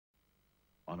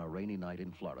On a rainy night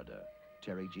in Florida,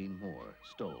 Terry Jean Moore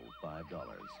stole $5.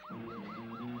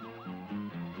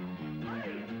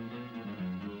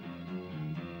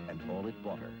 And all it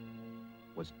bought her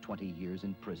was 20 years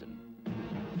in prison.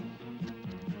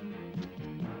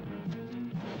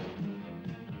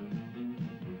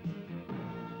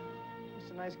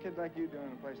 What's a nice kid like you doing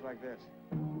in a place like this?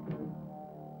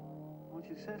 Well,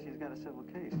 she says she's got a civil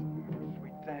case.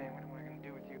 Sweet thing, what am I going to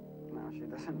do with you? Now, she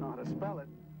doesn't know how to spell it.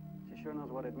 She sure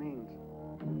knows what it means.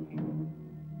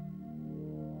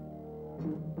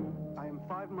 I am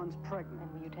 5 months pregnant.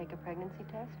 And will you take a pregnancy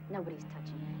test? Nobody's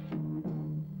touching her.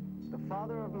 The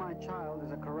father of my child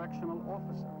is a correctional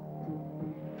officer.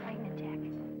 Pregnant, Jack.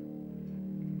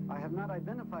 I have not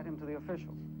identified him to the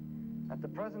officials. At the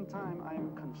present time, I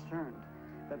am concerned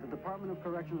that the Department of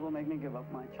Corrections will make me give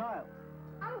up my child.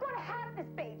 I'm going to have this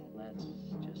baby. That's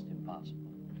just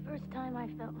impossible. The first time I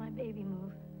felt my baby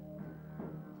move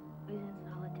was in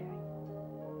solitary.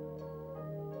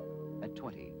 At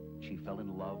 20, she fell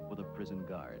in love with a prison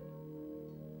guard.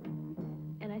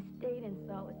 And I stayed in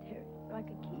solitary so I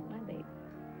could keep my baby.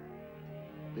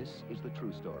 This is the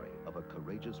true story of a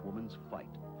courageous woman's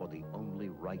fight for the only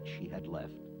right she had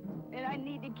left. And I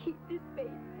need to keep this baby.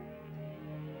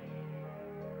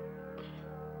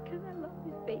 Because I love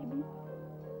this baby.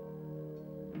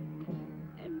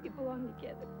 And we belong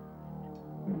together.